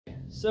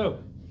So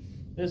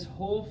this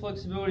whole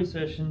flexibility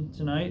session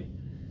tonight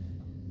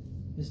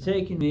is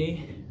taking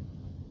me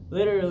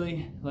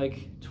literally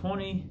like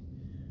 20,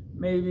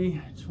 maybe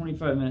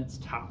 25 minutes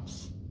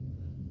tops.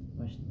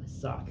 My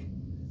sock.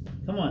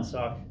 Come on,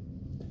 sock.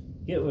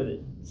 Get with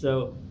it.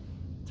 So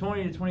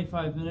 20 to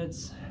 25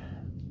 minutes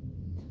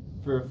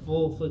for a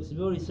full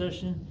flexibility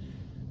session.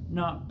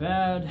 Not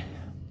bad,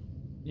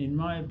 in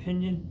my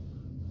opinion.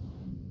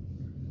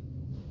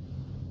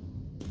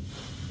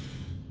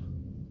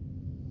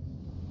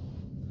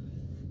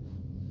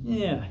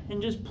 Yeah,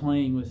 and just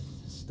playing with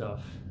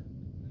stuff.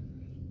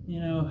 You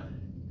know,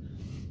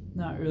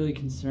 not really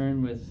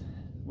concerned with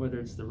whether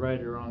it's the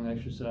right or wrong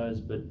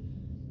exercise, but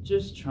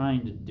just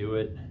trying to do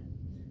it.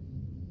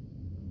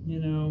 You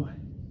know,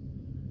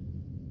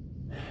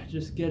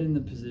 just get in the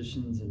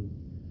positions and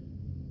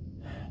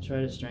try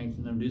to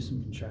strengthen them, do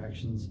some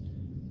contractions,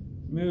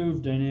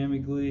 move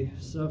dynamically,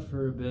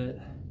 suffer a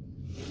bit,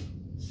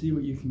 see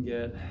what you can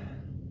get.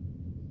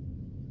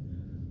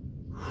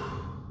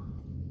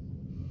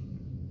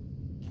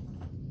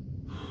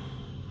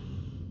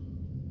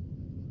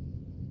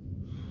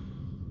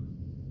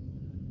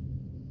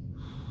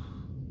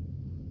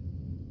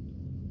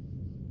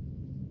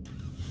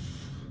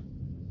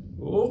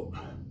 Oh.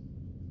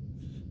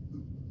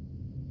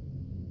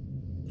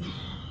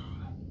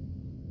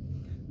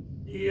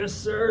 Yes,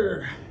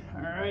 sir.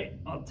 All right,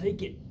 I'll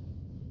take it.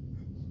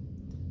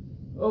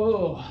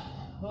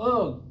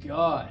 Oh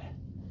God,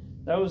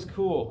 that was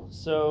cool.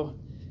 So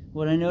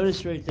what I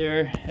noticed right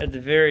there at the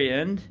very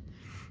end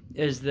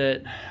is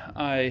that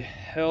I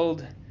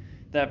held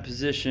that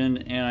position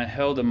and I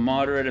held a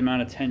moderate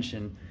amount of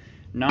tension,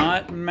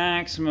 not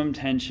maximum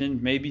tension,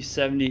 maybe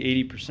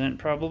 70-80%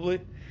 probably.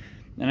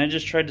 And I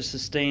just tried to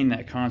sustain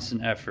that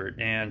constant effort.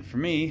 And for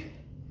me,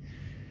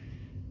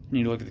 I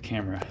need to look at the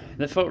camera.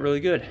 That felt really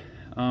good.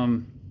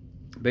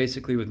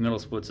 Basically with middle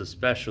splits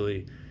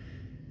especially,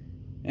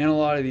 in a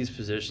lot of these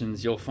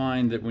positions, you'll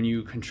find that when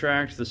you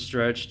contract the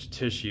stretched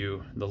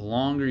tissue, the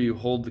longer you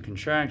hold the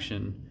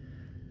contraction,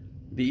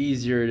 the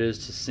easier it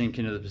is to sink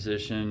into the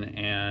position,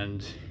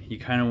 and you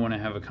kind of want to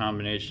have a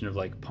combination of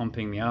like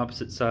pumping the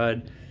opposite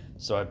side.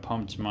 So I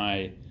pumped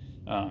my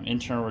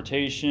internal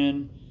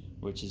rotation,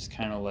 which is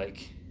kind of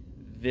like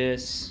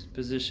this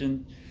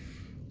position,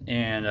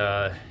 and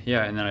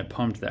yeah, and then I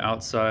pumped the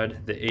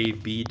outside, the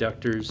A-B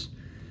ductors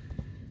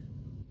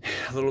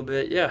a little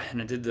bit, yeah,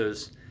 and I did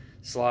those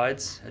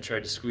slides. I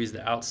tried to squeeze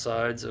the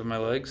outsides of my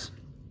legs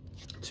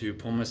to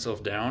pull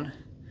myself down.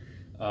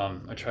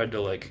 I tried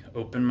to like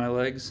open my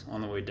legs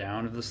on the way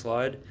down of the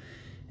slide,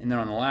 and then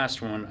on the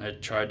last one I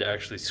tried to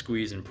actually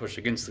squeeze and push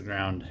against the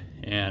ground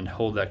and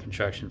hold that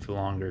contraction for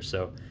longer.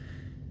 So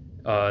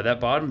that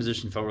bottom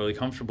position felt really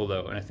comfortable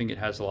though, and I think it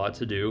has a lot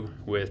to do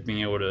with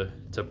being able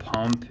to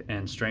pump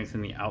and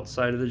strengthen the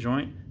outside of the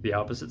joint, the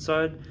opposite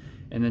side,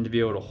 and then to be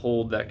able to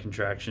hold that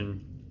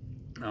contraction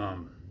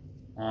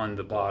on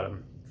the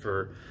bottom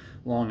for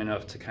long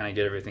enough to kind of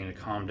get everything to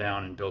calm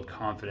down and build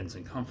confidence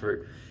and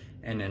comfort,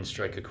 and then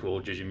strike a cool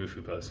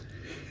Jujimufu pose.